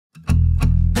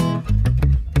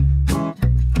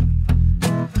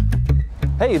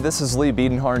Hey, this is Lee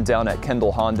Biedenharn down at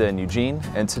Kendall Honda in Eugene,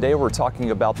 and today we're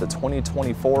talking about the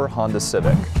 2024 Honda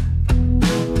Civic.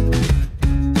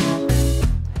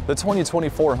 The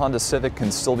 2024 Honda Civic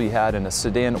can still be had in a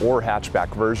sedan or hatchback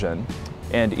version,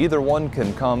 and either one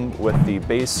can come with the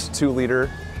base 2-liter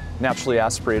naturally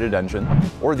aspirated engine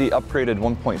or the upgraded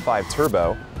 1.5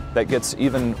 turbo that gets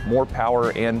even more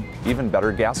power and even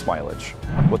better gas mileage.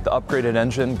 With the upgraded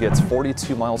engine, gets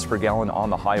 42 miles per gallon on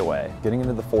the highway. Getting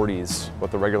into the 40s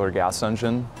with the regular gas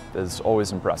engine is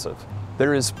always impressive.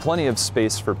 There is plenty of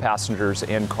space for passengers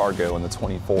and cargo in the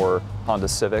 24 Honda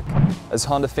Civic. As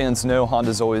Honda fans know,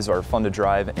 Hondas always are fun to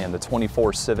drive, and the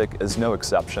 24 Civic is no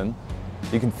exception.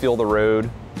 You can feel the road,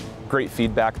 great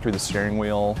feedback through the steering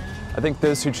wheel. I think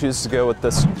those who choose to go with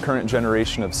this current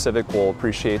generation of Civic will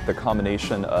appreciate the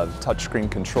combination of touchscreen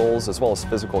controls as well as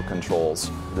physical controls,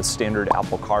 the standard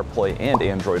Apple CarPlay and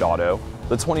Android Auto.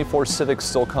 The 24 Civic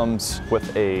still comes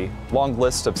with a long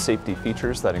list of safety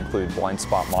features that include blind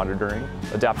spot monitoring,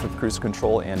 adaptive cruise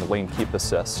control, and lane keep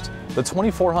assist. The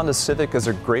 24 Honda Civic is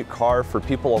a great car for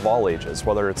people of all ages,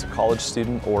 whether it's a college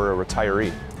student or a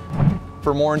retiree.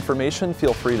 For more information,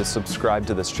 feel free to subscribe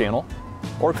to this channel,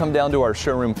 or come down to our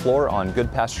showroom floor on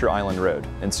Goodpasture Island Road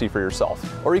and see for yourself.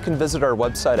 Or you can visit our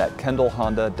website at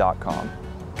kendallhonda.com.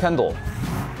 Kendall,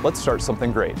 let's start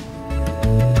something great.